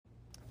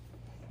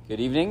Good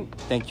evening.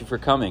 Thank you for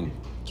coming.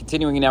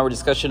 Continuing in our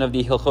discussion of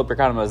the Hilchot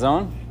Birkat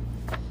Hamazon.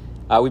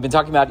 We've been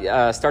talking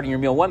about starting your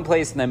meal one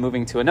place and then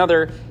moving to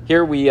another.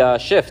 Here we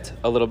shift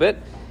a little bit.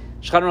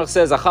 Shulchan Aruch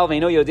says, "Achal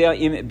ve'ino yodea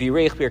im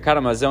bireich Birkat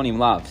Hamazon im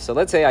lav." So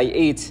let's say I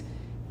ate,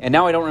 and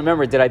now I don't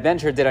remember, did I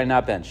bench or did I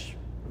not bench?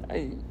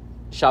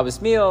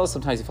 Shabbos meal,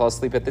 sometimes you fall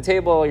asleep at the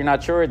table, you're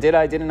not sure, did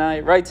I, didn't I,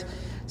 right?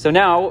 So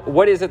now,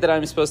 what is it that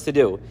I'm supposed to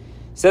do?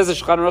 Says the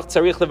Shulchan Aruch,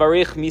 tzarich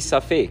levarich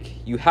misafek.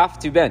 You have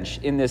to bench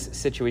in this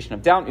situation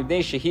of doubt, mibnei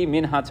shehi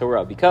min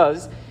haTorah,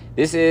 because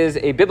this is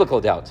a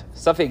biblical doubt.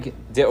 Safek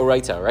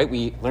deoraita, right?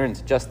 We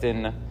learned just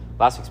in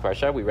last week's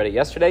parsha, we read it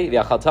yesterday.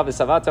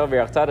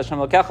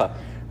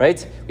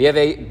 Right? We have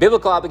a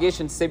biblical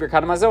obligation to say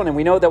Birkat Hamazon, and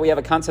we know that we have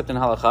a concept in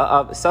halacha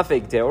of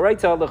safek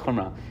deoraita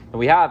lechumra.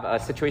 We have a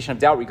situation of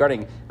doubt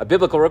regarding a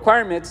biblical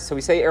requirement, so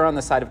we say err on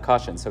the side of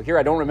caution. So here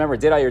I don't remember,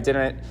 did I or did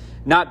I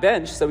not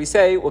bench? So we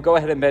say, we'll go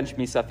ahead and bench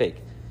misafek.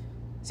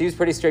 Seems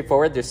pretty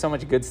straightforward. There's so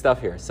much good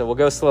stuff here. So we'll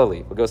go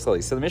slowly.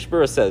 So the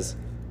Mishnah says,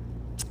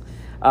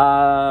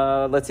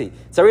 let's see.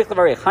 Tzarich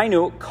levarech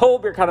hainu kol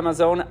Birkat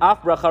Hamazon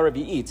af bracha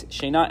revi'it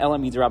sheina ela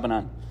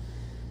midrabanan.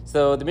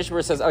 So the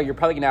Mishnah says, you're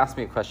probably going to ask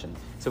me a question.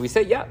 So we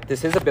say, yeah,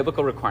 this is a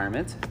biblical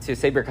requirement to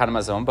say Birkat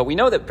Hamazon, but we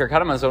know that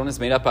Birkat Hamazon is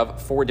made up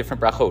of 4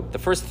 different brachot. The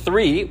first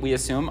 3, we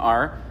assume,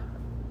 are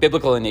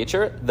biblical in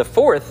nature. The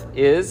 4th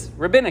is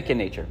rabbinic in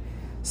nature.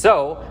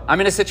 So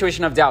I'm in a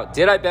situation of doubt.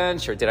 Did I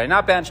bench or did I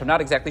not bench? I'm not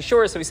exactly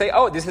sure. So we say,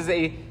 this is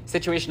a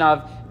situation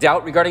of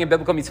doubt regarding a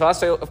biblical mitzvah.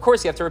 So of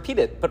course you have to repeat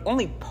it. But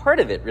only part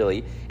of it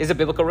really is a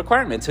biblical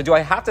requirement. So do I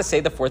have to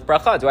say the 4th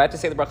bracha? Do I have to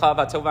say the bracha of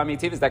Hatov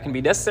V'Amitiv? Is that can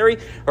be necessary?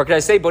 Or could I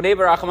say Bonei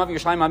Barachamav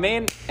Yerushalayim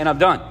Amen and I'm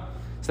done?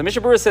 So the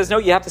Mishnah Berurah says, no,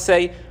 you have to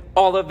say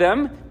all of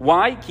them.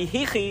 Why? Ki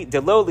hichi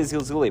delo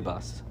lizilzulei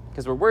bas.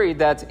 Because we're worried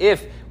that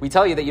if we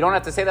tell you that you don't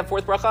have to say that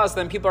 4th bracha, so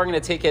then people are going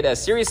to take it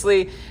as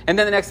seriously. And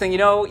then the next thing you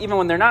know, even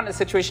when they're not in a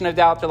situation of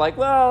doubt, they're like,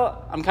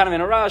 well, I'm kind of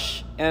in a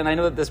rush, and I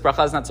know that this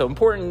bracha is not so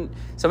important,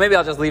 so maybe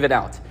I'll just leave it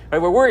out. Right?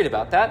 We're worried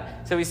about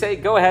that. So we say,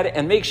 go ahead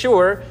and make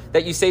sure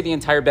that you say the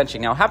entire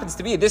benching. Now, it happens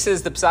to be, this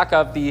is the psak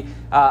of the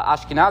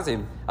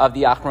Ashkenazim, of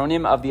the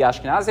Achronim, of the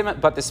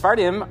Ashkenazim, but the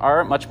Sfardim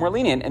are much more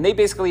lenient, and they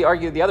basically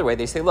argue the other way.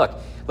 They say, look,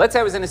 let's say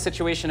I was in a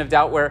situation of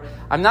doubt where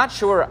I'm not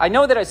sure, I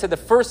know that I said the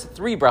first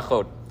 3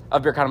 brachot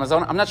of Birkat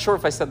Hamazon. I'm not sure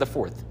if I said the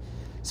 4th.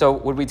 So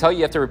would we tell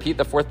you have to repeat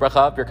the 4th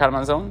bracha of Birkat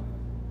Hamazon?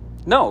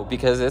 No,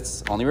 because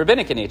it's only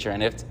rabbinic in nature.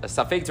 And if it's a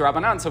safek to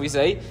Rabbanan, so we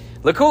say,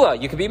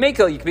 lekula, you could be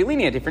mekel, you could be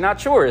lenient if you're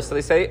not sure. So they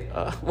say,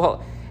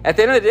 well, at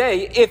the end of the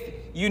day, if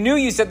you knew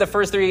you said the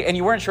first 3 and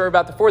you weren't sure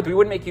about the 4th, we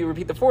wouldn't make you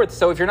repeat the 4th.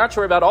 So if you're not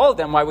sure about all of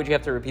them, why would you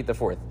have to repeat the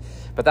 4th?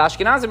 But the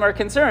Ashkenazim are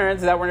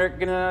concerned that we're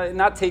going to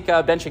not take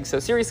benching so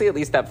seriously, at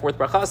least that 4th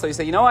bracha. So you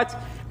say, you know what?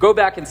 Go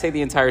back and say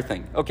the entire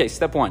thing. Okay,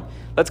 step 1.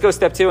 Let's go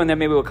step 2, and then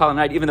maybe we'll call it a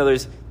night, even though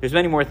there's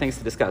many more things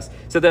to discuss.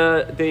 So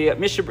the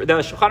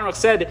Shulchan Aruch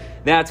said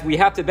that we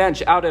have to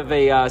bench out of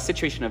a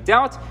situation of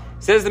doubt.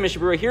 Says the Mishnah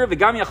Berurah here,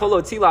 V'gam yachol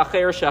lotzi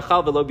la'acher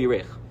she'achal v'lo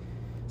birech.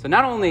 So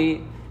not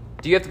only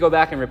do you have to go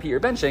back and repeat your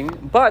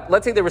benching, but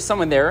let's say there was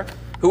someone there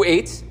who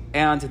ate,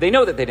 and they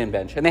know that they didn't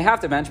bench, and they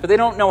have to bench, but they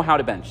don't know how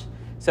to bench.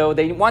 So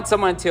they want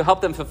someone to help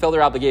them fulfill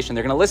their obligation.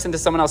 They're going to listen to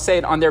someone else say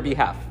it on their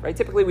behalf, right?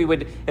 Typically, we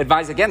would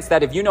advise against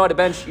that. If you know how to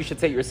bench, you should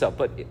say it yourself.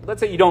 But let's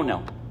say you don't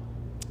know.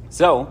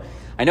 So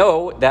I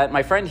know that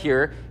my friend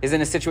here is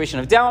in a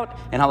situation of doubt,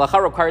 and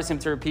halacha requires him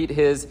to repeat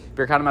his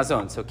Birkat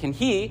Hamazon. So can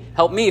he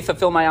help me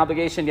fulfill my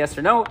obligation, yes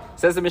or no?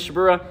 Says the Mishnah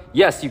Berurah,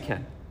 yes, you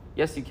can.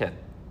 Yes, you can.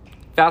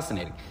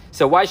 Fascinating.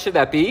 So why should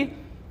that be?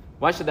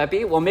 Why should that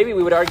be? Well, maybe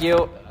we would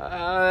argue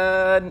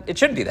it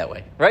shouldn't be that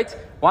way, right?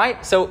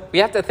 Why? So we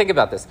have to think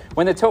about this.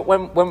 When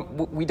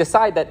we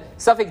decide that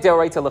safek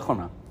deoraita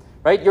lechumra,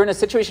 right? You're in a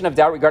situation of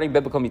doubt regarding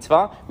biblical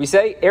mitzvah. We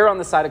say err on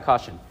the side of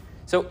caution.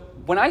 So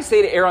when I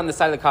say to err on the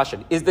side of the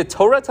caution, is the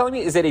Torah telling me,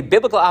 is it a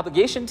biblical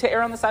obligation to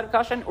err on the side of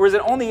caution, or is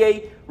it only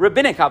a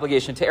rabbinic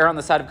obligation to err on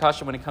the side of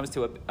caution when it comes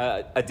to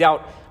a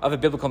doubt of a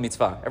biblical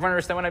mitzvah? Everyone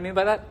understand what I mean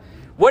by that?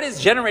 What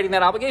is generating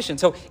that obligation?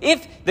 So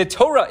if the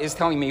Torah is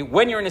telling me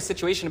when you're in a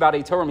situation about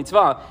a Torah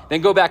mitzvah,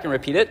 then go back and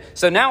repeat it.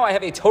 So now I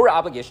have a Torah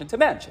obligation to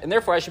bench. And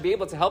therefore I should be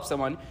able to help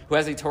someone who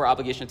has a Torah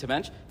obligation to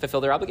bench fulfill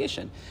their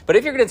obligation. But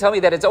if you're going to tell me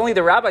that it's only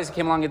the rabbis who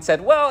came along and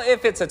said, well,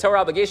 if it's a Torah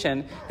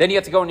obligation, then you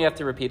have to go and you have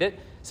to repeat it.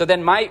 So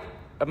then my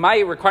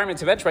requirement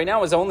to bench right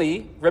now is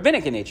only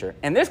rabbinic in nature.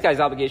 And this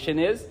guy's obligation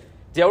is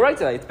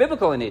deoraita. It's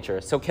biblical in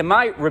nature. So can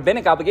my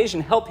rabbinic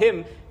obligation help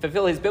him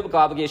fulfill his biblical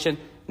obligation?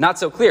 Not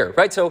so clear,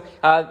 right? So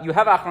you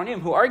have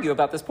Achronim who argue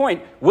about this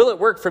point. Will it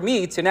work for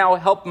me to now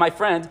help my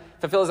friend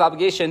fulfill his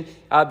obligation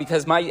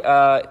because my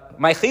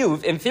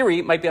chiyuv, in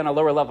theory, might be on a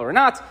lower level or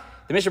not?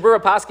 The Mishnah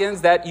Berurah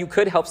paskins that you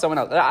could help someone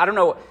else. I don't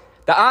know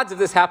the odds of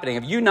this happening,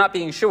 of you not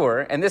being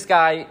sure, and this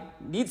guy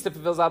needs to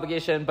fulfill his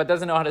obligation but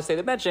doesn't know how to say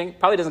the benching,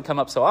 probably doesn't come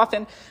up so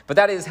often, but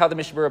that is how the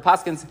Mishnah Berurah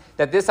paskins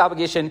that this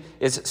obligation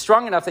is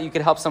strong enough that you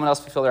could help someone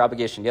else fulfill their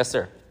obligation. Yes,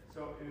 sir?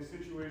 So in a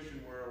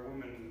situation where a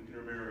woman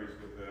intermarries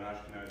with an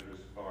Ashkenazi or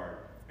Sephardi,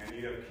 and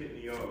you have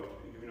kitniyot,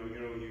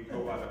 you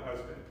go by the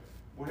husband,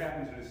 what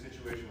happens in a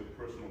situation with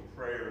personal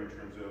prayer in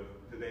terms of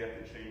do they have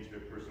to change their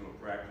personal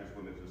practice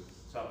when there's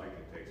a suffix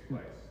that takes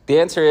place? The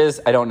answer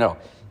is, I don't know.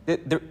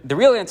 The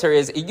real answer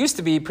is, it used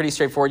to be pretty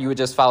straightforward. You would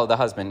just follow the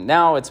husband.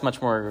 Now it's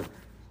much more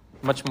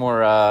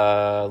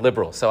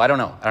liberal. So I don't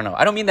know.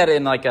 I don't mean that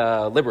in like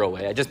a liberal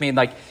way. I just mean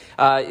like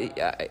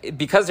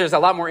because there's a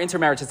lot more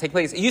intermarriages take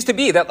place. It used to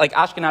be that like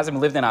Ashkenazim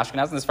lived in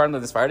Ashkenaz and the Sephardim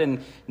lived in Sephardim,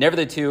 and never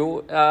the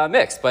two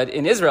mixed. But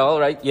in Israel,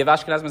 right, you have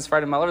Ashkenazim and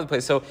Sephardim all over the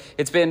place. So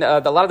it's been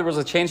a lot of the rules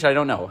have changed. I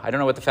don't know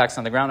what the facts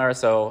on the ground are.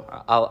 So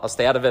I'll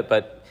stay out of it.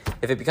 But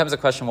if it becomes a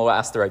question, we'll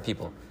ask the right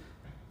people.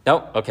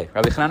 No? Okay.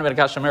 Rabbi Chanan ben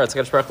Akash Omer,